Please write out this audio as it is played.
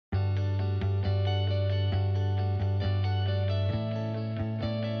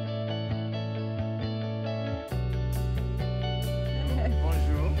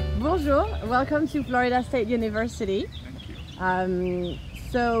Bonjour, welcome to Florida State University. Thank you.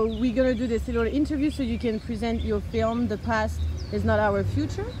 So we're going to do this little interview so you can present your film, The Past is Not Our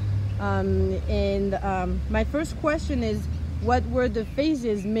Future. My first question is, what were the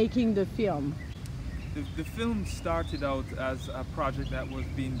phases making the film? The film started out as a project that was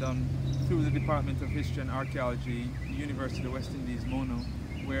being done through the Department of History and Archaeology, the University of West Indies, Mono,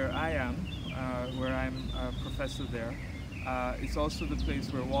 where I'm a professor there. It's also the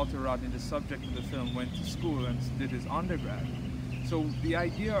place where Walter Rodney, the subject of the film, went to school and did his undergrad. So the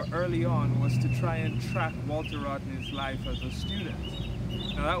idea early on was to try and track Walter Rodney's life as a student.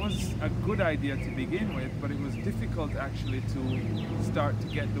 Now that was a good idea to begin with, but it was difficult actually to start to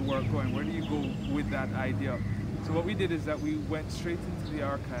get the work going. Where do you go with that idea? So what we did is that we went straight into the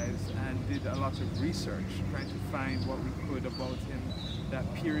archives and did a lot of research, trying to find what we could about him, that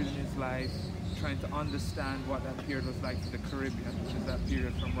period in his life, trying to understand what that period was like for the Caribbean, which is that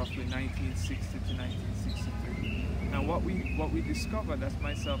period from roughly 1960 to 1963. And what we discovered, that's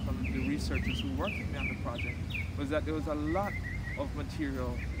myself and the researchers who worked with me on the project, was that there was a lot of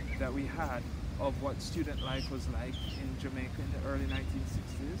material that we had of what student life was like in Jamaica in the early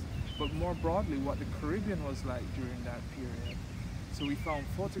 1960s, but more broadly what the Caribbean was like during that period. So we found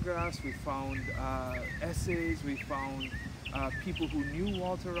photographs, we found essays, we found people who knew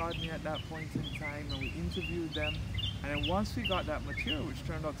Walter Rodney at that point in time, and we interviewed them. And then once we got that material, which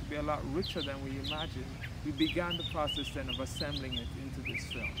turned out to be a lot richer than we imagined, we began the process then of assembling it into this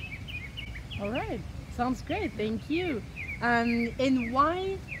film. All right, sounds great, thank you. And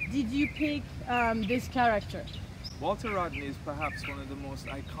why did you pick this character? Walter Rodney is perhaps one of the most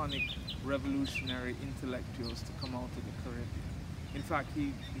iconic revolutionary intellectuals to come out of the Caribbean. In fact,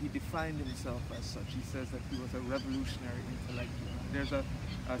 he defined himself as such. He says that he was a revolutionary intellectual. There's a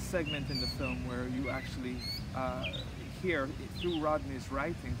segment in the film where you actually hear, through Rodney's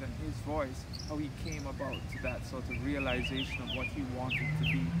writings and his voice, how he came about to that sort of realization of what he wanted to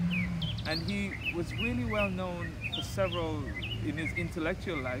be. And he was really well known for several, in his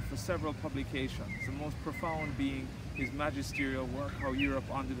intellectual life, for several publications. The most profound being his magisterial work, How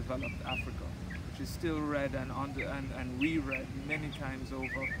Europe Underdeveloped Africa, which is still read and reread many times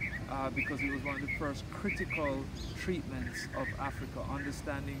over because it was one of the first critical treatments of Africa,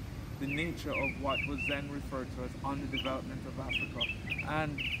 understanding the nature of what was then referred to as underdevelopment of Africa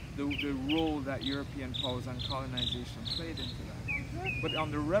and the role that European powers and colonization played into that. But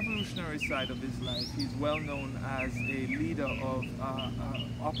on the revolutionary side of his life, he's well known as a leader of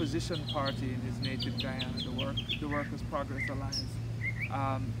opposition party in his native Guyana, the Workers' Progress Alliance,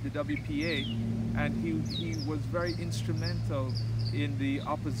 the WPA, and he was very instrumental in the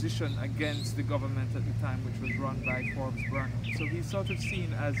opposition against the government at the time, which was run by Forbes Burnham. So he's sort of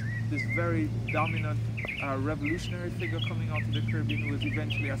seen as this very dominant revolutionary figure coming out of the Caribbean, who was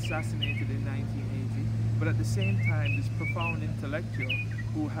eventually assassinated in 1980. But at the same time, this profound intellectual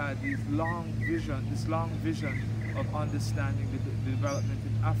who had this long vision of understanding the development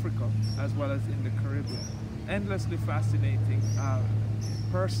in Africa as well as in the Caribbean. Endlessly fascinating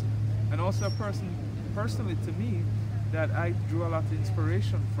person, and also a person personally to me that I drew a lot of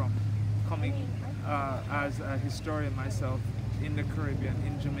inspiration from, coming as a historian myself in the Caribbean,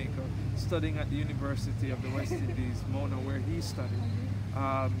 in Jamaica, studying at the University of the West Indies, Mono, where he studied.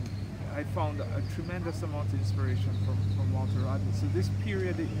 I found a tremendous amount of inspiration from Walter Rodney. So this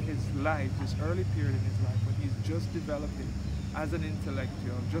period in his life, this early period in his life, when he's just developing as an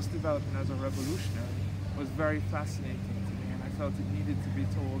intellectual, just developing as a revolutionary, was very fascinating to me, and I felt it needed to be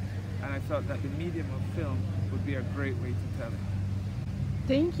told, and I felt that the medium of film would be a great way to tell it.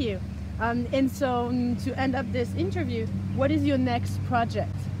 Thank you. And so to end up this interview, what is your next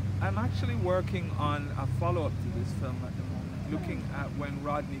project? I'm actually working on a follow-up to this film at the moment, looking at when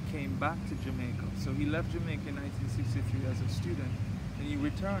Rodney came back to Jamaica. So he left Jamaica in 1963 as a student, and he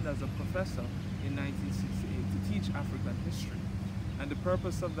returned as a professor in 1968 to teach African history. And the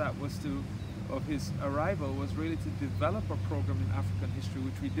purpose of that of his arrival was really to develop a program in African history,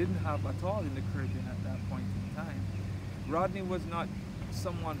 which we didn't have at all in the Caribbean at that point in time. Rodney was not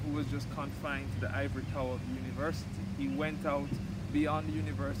someone who was just confined to the ivory tower of the university. He went out beyond the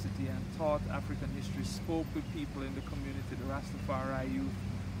university and taught African history, spoke with people in the community, the Rastafari youth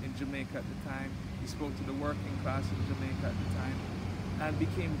in Jamaica at the time. He spoke to the working class in Jamaica at the time, and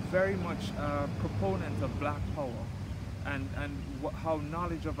became very much a proponent of black power and how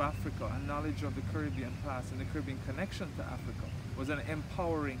knowledge of Africa and knowledge of the Caribbean past and the Caribbean connection to Africa was an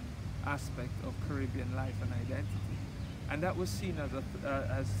empowering aspect of Caribbean life and identity. And that was seen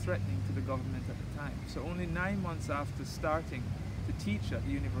as threatening to the government at the time. So only 9 months after starting to teach at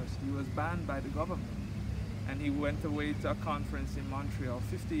the university, he was banned by the government. and he went away to a conference in Montreal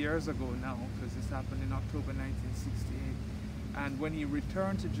 50 years ago now, because this happened in October 1968. And when he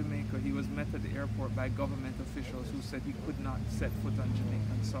returned to Jamaica, he was met at the airport by government officials who said he could not set foot on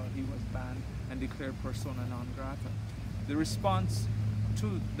Jamaican soil. He was banned and declared persona non grata. The response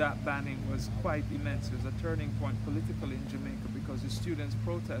to that banning was quite immense. It was a turning point politically in Jamaica because the students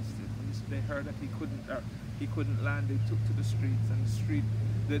protested. When they heard that he couldn't land, they took to the streets, and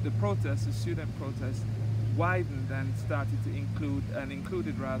the student protest, widened and started to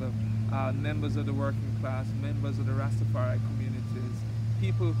included members of the working class, members of the Rastafari communities,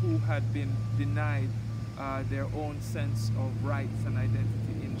 people who had been denied their own sense of rights and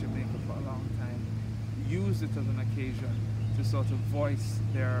identity in Jamaica for a long time, used it as an occasion to sort of voice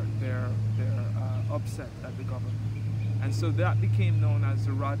their upset at the government. And so that became known as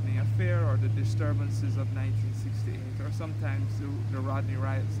the Rodney Affair, or the disturbances of 1968, or sometimes the Rodney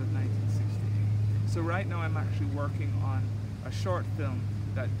riots of 1968. So right now I'm actually working on a short film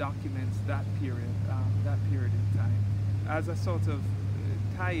that documents that period in time, as a sort of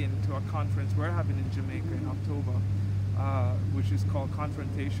tie-in to a conference we're having in Jamaica in October, which is called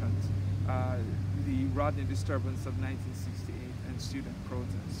Confrontations, the Rodney disturbance of 1968 and student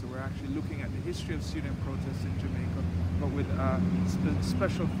protests. So we're actually looking at the history of student protests in Jamaica, but with a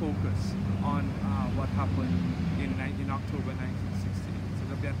special focus on what happened in October 1968. So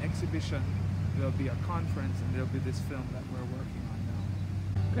there'll be an exhibition, there'll be a conference, and there'll be this film that we're working on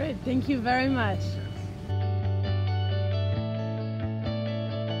now. Great, thank you very much.